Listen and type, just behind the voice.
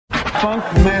Funk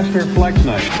Master Flex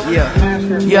Night.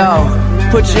 Yeah. Yo,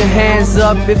 put your hands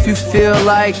up if you feel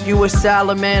like you a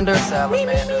salamander.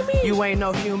 You ain't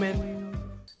no human.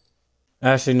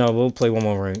 Actually, no, we'll play one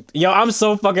more ring. Yo, I'm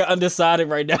so fucking undecided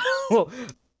right now.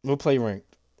 We'll play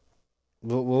ranked.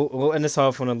 We'll end this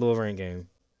off on a little rank game.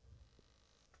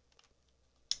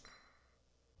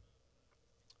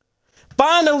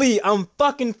 Finally, I'm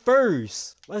fucking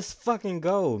first. Let's fucking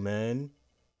go, man.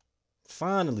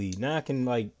 Finally, now I can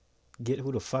like get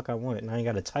who the fuck I want, and I ain't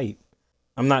gotta type.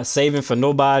 I'm not saving for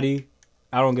nobody.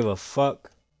 I don't give a fuck.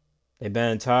 They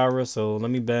banned Tyra, so let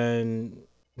me ban.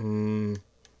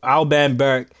 I'll ban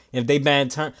Berk. If they ban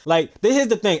Term, like here's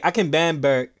the thing, I can ban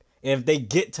Berk. If they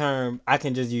get Term, I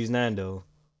can just use Nando.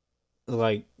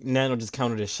 Like Nando just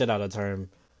counted the shit out of Term,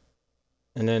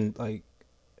 and then like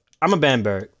I'm a ban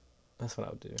Berk. That's what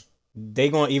I'll do. They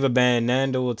gonna either ban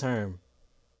Nando or Term.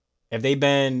 If they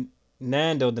ban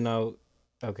Nando, then I'll.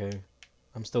 Okay,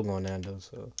 I'm still going Nando.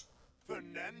 So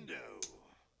Fernando.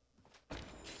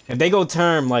 If they go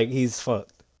Term, like he's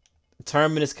fucked.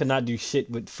 Terminus cannot do shit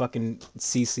with fucking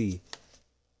CC.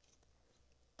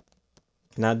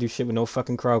 Cannot do shit with no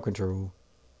fucking crowd control.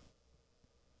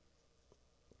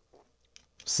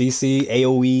 CC,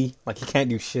 AoE, like he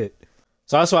can't do shit.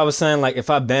 So that's why I was saying, like, if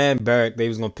I ban Barrack, they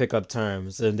was gonna pick up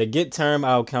Terms. If they get Term,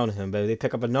 I'll counter him. But if they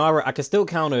pick up Inara, I can still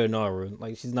counter Inara.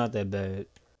 Like, she's not that bad.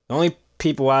 The only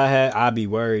people I had, I'd be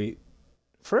worried.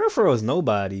 For real, is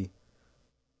nobody.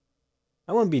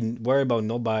 I wouldn't be worried about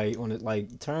nobody on it.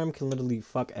 Like, Term can literally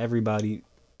fuck everybody,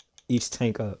 each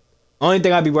tank up. Only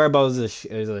thing I'd be worried about is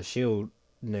a shield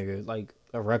nigga. Like,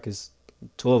 a Ruckus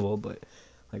 12, but,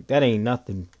 like, that ain't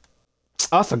nothing.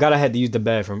 Oh, I forgot I had to use the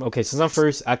bathroom. Okay, since I'm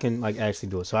first, I can like actually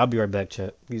do it. So I'll be right back,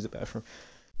 chat. Use the bathroom.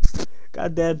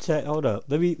 Goddamn chat, hold up.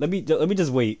 Let me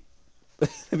just wait.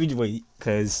 Let me just wait,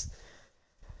 cause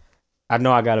I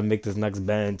know I gotta make this next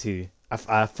ban too.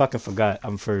 I fucking forgot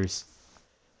I'm first.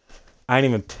 I ain't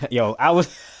even yo. I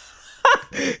was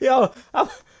yo. I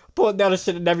pulled down the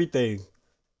shit and everything.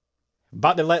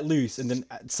 About to let loose, and then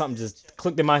something just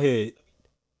clicked in my head.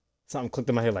 Something clicked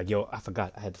in my head like, yo, I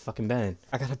forgot. I had to fucking ban.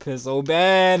 I gotta piss so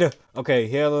bad. Okay,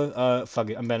 healer.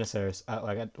 Fuck it. I'm banning Ceres.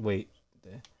 Wait.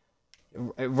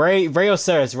 Ray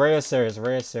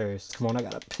Osiris. Come on, I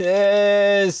gotta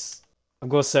piss. I'm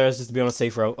going Ceres just to be on a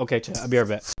safe route. Okay, chat. I'll be right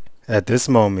back. At this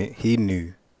moment, he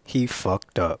knew. He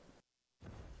fucked up.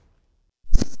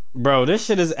 Bro, this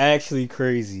shit is actually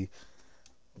crazy.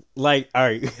 Like,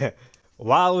 alright.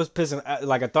 While I was pissing,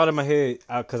 like I thought in my head,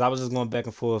 cause I was just going back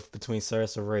and forth between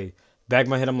Ceres and Ray. Back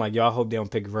in my head, I'm like, yo, I hope they don't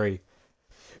pick Ray.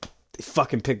 They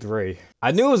fucking picked Ray.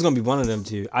 I knew it was gonna be one of them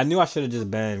two. I knew I should have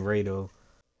just banned Ray though,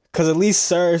 cause at least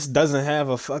Ceres doesn't have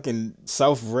a fucking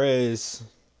self-res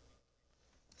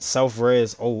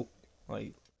ult.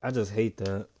 Like, I just hate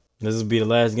that. This will be the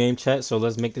last game, chat. So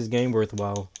let's make this game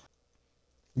worthwhile.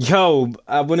 Yo,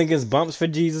 I went against Bumps for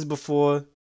Jesus before.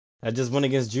 I just went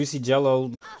against Juicy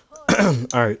Jello.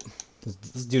 Alright,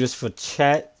 let's do this for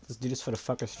chat. Let's do this for the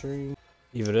fucking stream.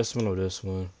 Either this one or this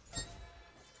one.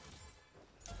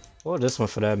 Or this one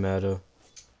for that matter.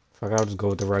 Fuck, I'll just go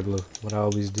with the regular. What I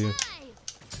always do. 5,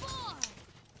 4,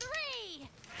 3,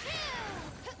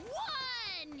 2,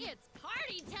 1. It's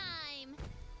party time.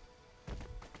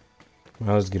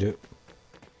 Well, let's get it.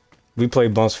 We play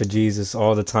Bumps for Jesus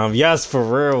all the time. Yes, for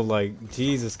real. Like,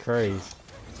 Jesus Christ.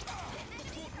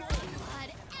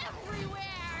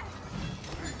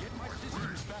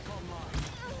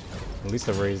 At least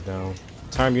the Ray's down.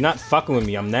 Term, you're not fucking with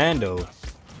me. I'm Nando. Yeah,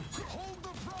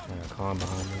 calm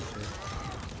behind me.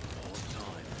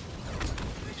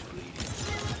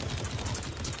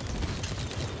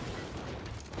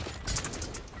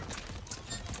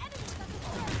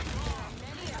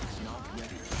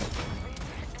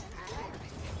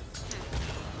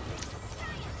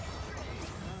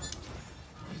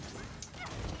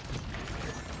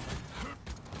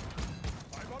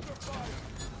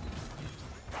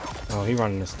 Oh, he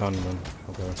running the stun one.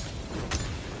 Okay.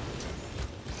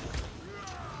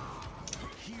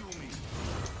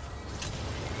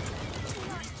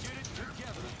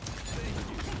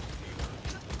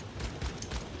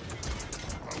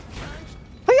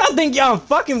 Who y'all think y'all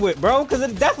fucking with, bro? Cause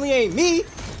it definitely ain't me.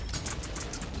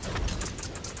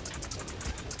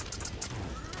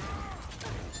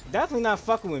 Definitely not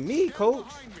fucking with me, coach.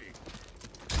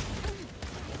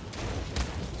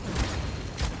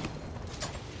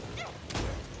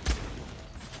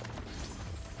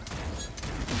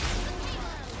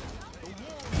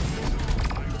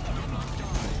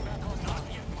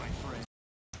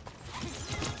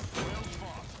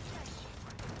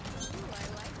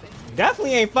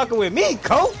 Definitely ain't fucking with me,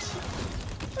 coach.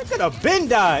 What Could have been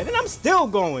died, and I'm still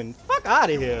going. Fuck out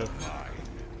of here.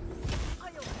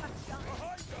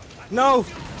 No.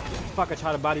 Fuck, I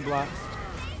tried to body block.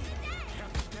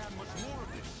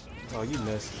 Oh, you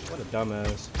missed. What a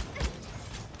dumbass.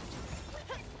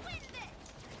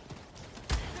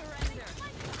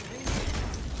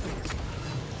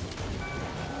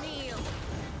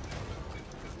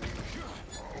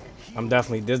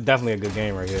 This is definitely a good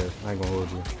game right here. I ain't gonna hold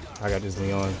you. I got this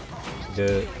Leon.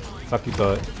 Dead. Fuck you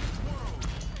thought.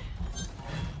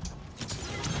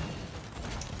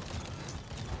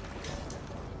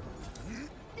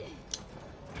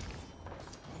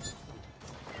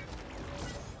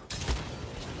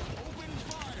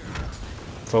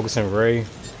 Focusing Ray.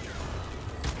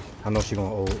 I know she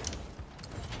gonna ult.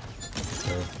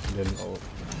 Okay, didn't ult.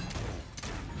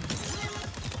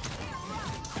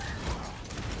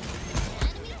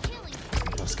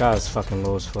 This guy is fucking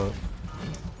low as fuck.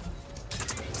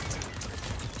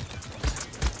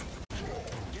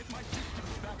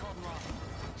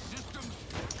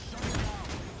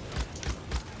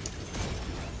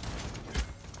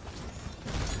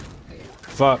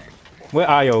 Fuck. Where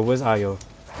Ayo? Where's Ayo?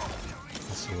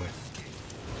 Let's see where.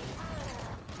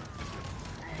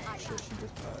 Shit, she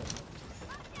just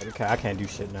died. Okay, I can't do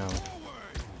shit now.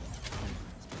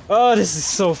 Oh, this is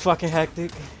so fucking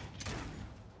hectic.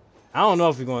 I don't know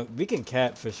if we can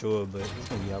cap for sure, but it's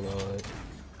gonna be hella hard.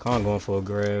 Khan going for a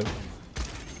grab.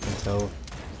 Until.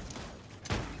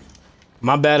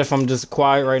 My bad if I'm just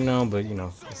quiet right now, but you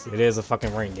know, it is a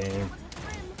fucking rank game.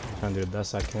 I'm trying to do the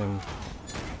best I can.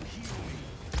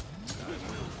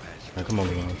 Right, come on,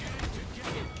 Leon.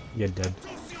 You're dead.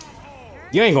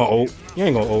 You ain't gonna ult. You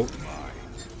ain't gonna ult.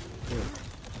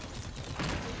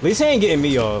 At least he ain't getting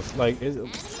me off. Like,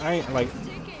 I ain't like.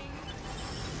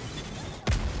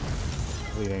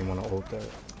 He ain't wanna ult that.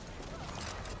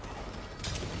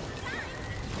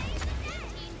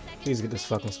 Please get this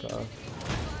fucking scar.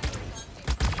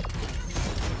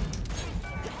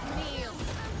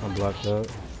 I'm blocked up.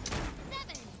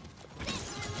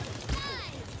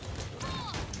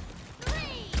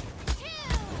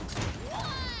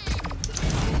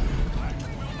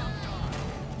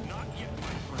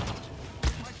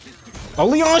 Oh,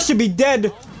 Leon should be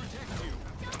dead.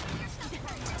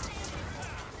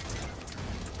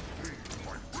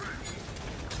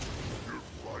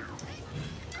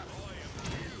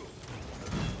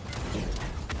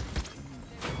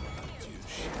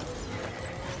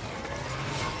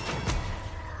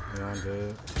 Yeah, I'm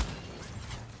dead.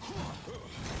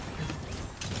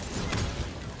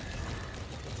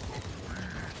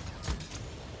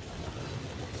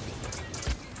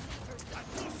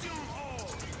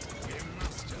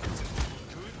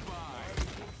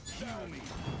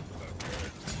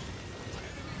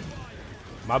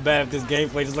 My bad if this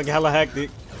gameplay just looking hella hectic.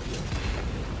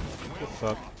 What the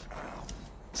fuck?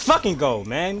 Let's fucking go,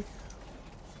 man.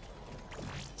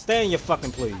 Stay in your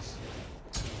fucking place.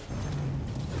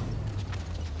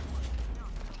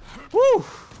 Woo!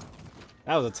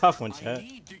 That was a tough one, chat.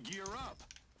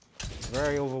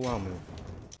 Very overwhelming.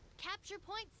 Capture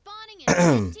point spawning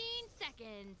in 15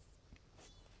 seconds.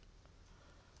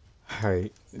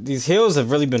 Alright. These heals have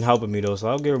really been helping me though, so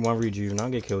I'll give her one rejuve and I'll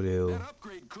get killed heal. That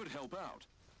upgrade could help out.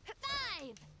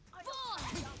 5,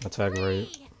 4, Attack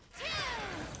rate. 3,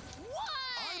 2, 1.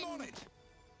 I'm on it.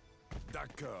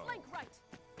 That girl. Flank right.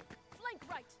 Flank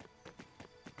right.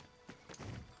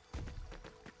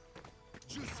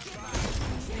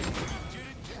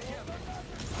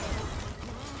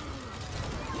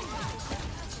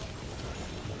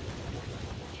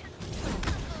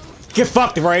 Get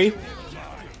fucked, Ray!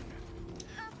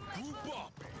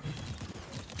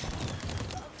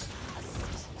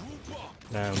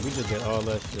 Damn, we just did all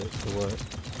that shit for what?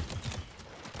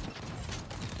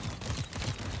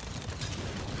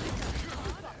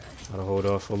 Gotta hold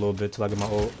off for a little bit till I get my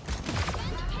ult.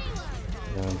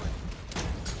 Damn.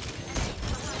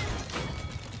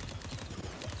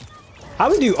 How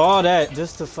we do all that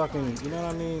just to fucking, you know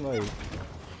what I mean? Like,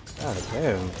 god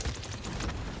damn.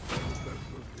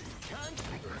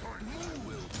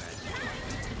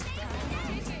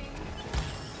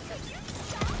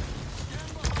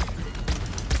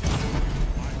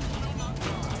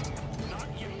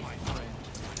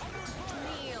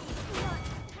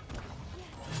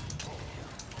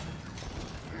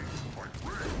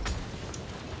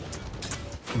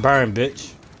 Burn,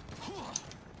 bitch.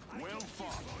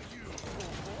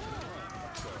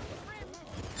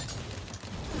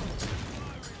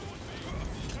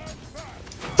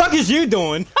 Fuck is you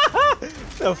doing?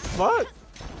 The fuck?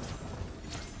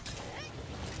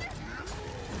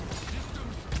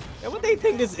 Yeah, what they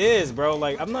think this is, bro?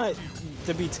 Like, I'm not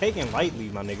to be taken lightly,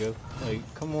 my nigga. Like,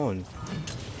 come on.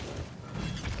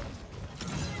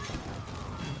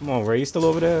 Come on, Ray, you still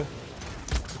over there?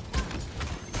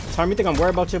 Tom, you think I'm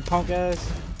worried about your punk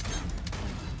ass?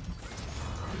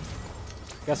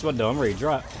 Guess what though? I'm ready to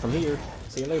drop from here.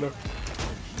 See you later.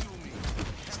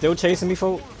 Still chasing me,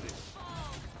 folk?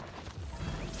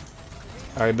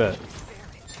 Alright, bet.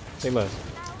 Say less.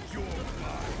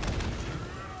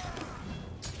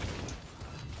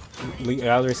 I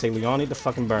already say Leon need to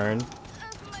fucking burn.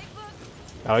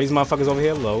 Oh, these motherfuckers over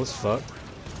here low as fuck.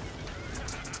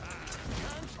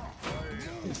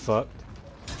 Get fucked.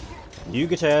 You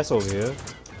get your ass over here.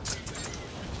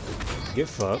 Get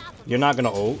fucked. You're not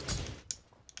gonna ult.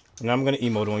 And I'm gonna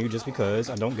emote on you just because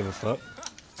I don't give a fuck.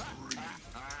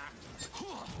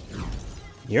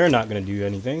 You're not gonna do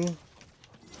anything.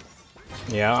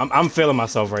 Yeah, I'm feeling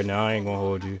myself right now. I ain't gonna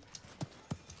hold you.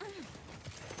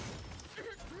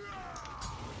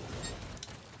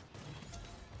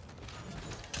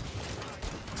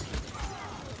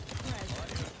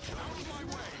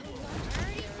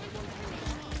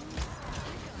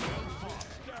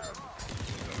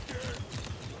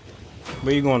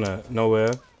 Where you going to?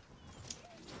 Nowhere.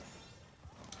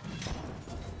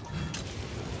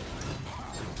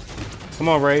 Come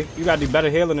on, Ray. You gotta do better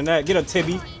healing than that. Get a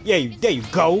Tibby. Yeah, there you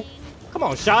go. Come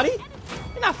on, Shotty.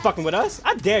 You're not fucking with us.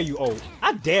 I dare you, ult.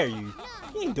 I dare you.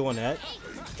 You ain't doing that.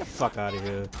 Get the fuck out of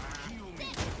here.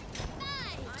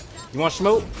 You want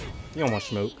smoke? You don't want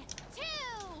smoke.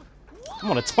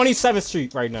 I'm on a 27th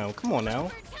Street right now. Come on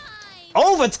now.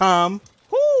 Overtime?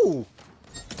 Whoo!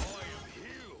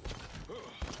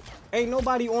 Ain't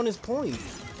nobody on his point.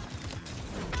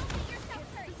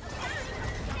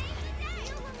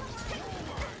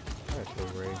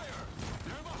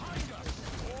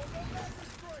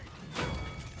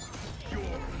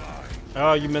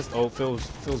 Oh, you missed. Oh,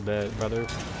 feels bad, brother.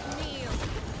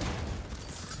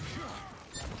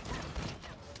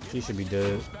 She should be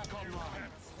dead.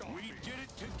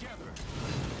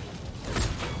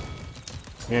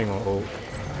 He ain't gonna ult.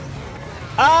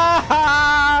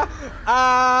 Ah!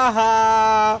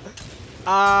 Ah!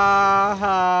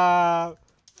 Ah!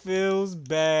 Feels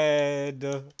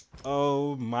bad.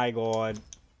 Oh my god.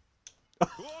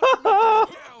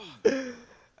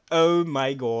 Oh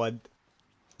my god.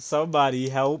 Somebody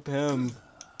help him.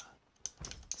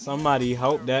 Somebody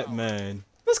help that man.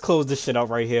 Let's close this shit out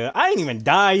right here. I ain't even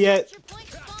die yet.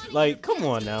 Like, come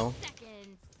on now.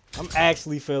 I'm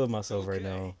actually feeling myself right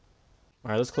now.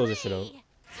 Alright, let's close this shit out.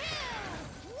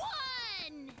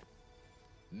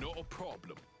 No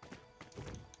problem.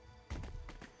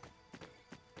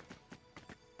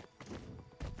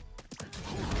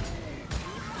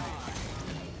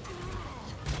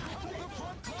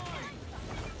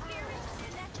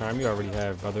 Time you already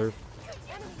have, brother.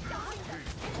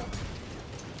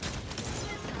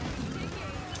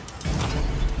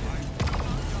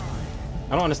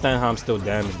 I don't understand how I'm still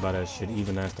damaged by that shit,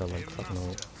 even after like fucking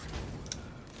ult.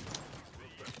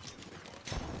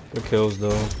 Good kills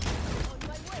though.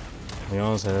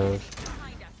 Leon's have.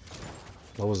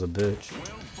 That was a bitch.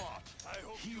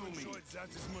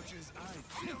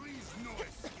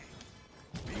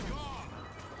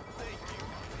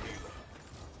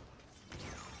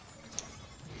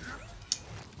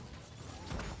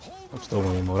 I'm still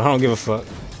winning mode. I don't give a fuck.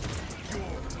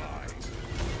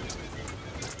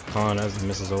 Khan as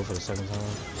misses ult for the second time.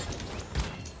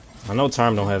 I know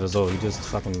Term don't have his ult. He just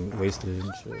fucking wasted it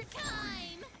and shit.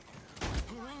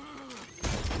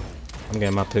 I'm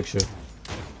getting my picture.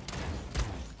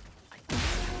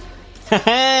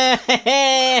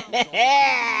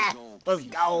 Let's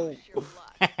go.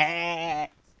 I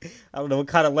don't know what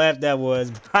kind of laugh that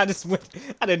was, but I just went.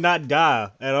 I did not die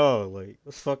at all. Like,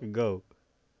 let's fucking go.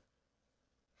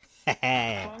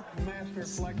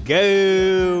 Let's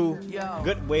go.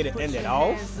 Good way to end it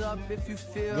off.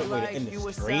 Good way to end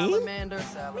the stream.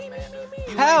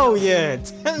 Hell yeah.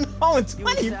 10 on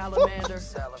 24.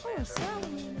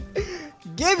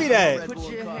 Give me that.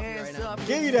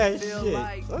 Give me that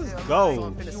shit. Let's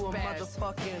go.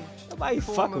 Nobody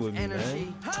fucking with me,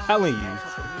 man. I'm telling you.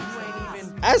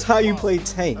 That's how you play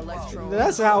tank.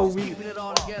 That's how we.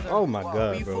 Oh my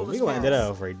god, bro. We gonna end it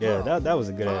off right there. That was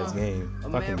a good ass game.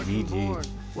 Fucking GG.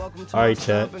 Alright,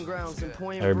 chat.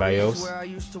 Everybody else.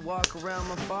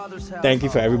 Thank you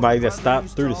for everybody that stopped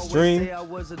through the stream.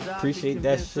 Appreciate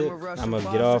that shit. I'm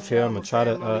gonna get off here. I'm gonna try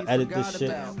to edit this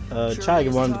shit. Try to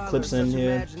get one of the clips in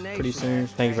here pretty soon.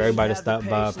 Thank you for everybody that stopped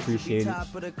by. Appreciate it.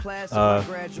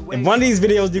 If one of these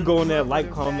videos do go in there,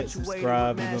 like, comment,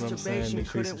 subscribe. You know what I'm saying? Make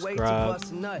sure you subscribe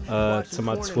to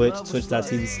my Twitch,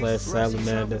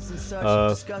 twitch.tv/salamander.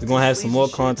 We're gonna have some more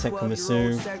content coming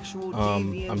soon.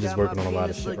 I'm just working on a lot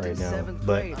of shit right now.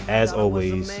 But as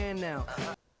always,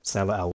 Salah out.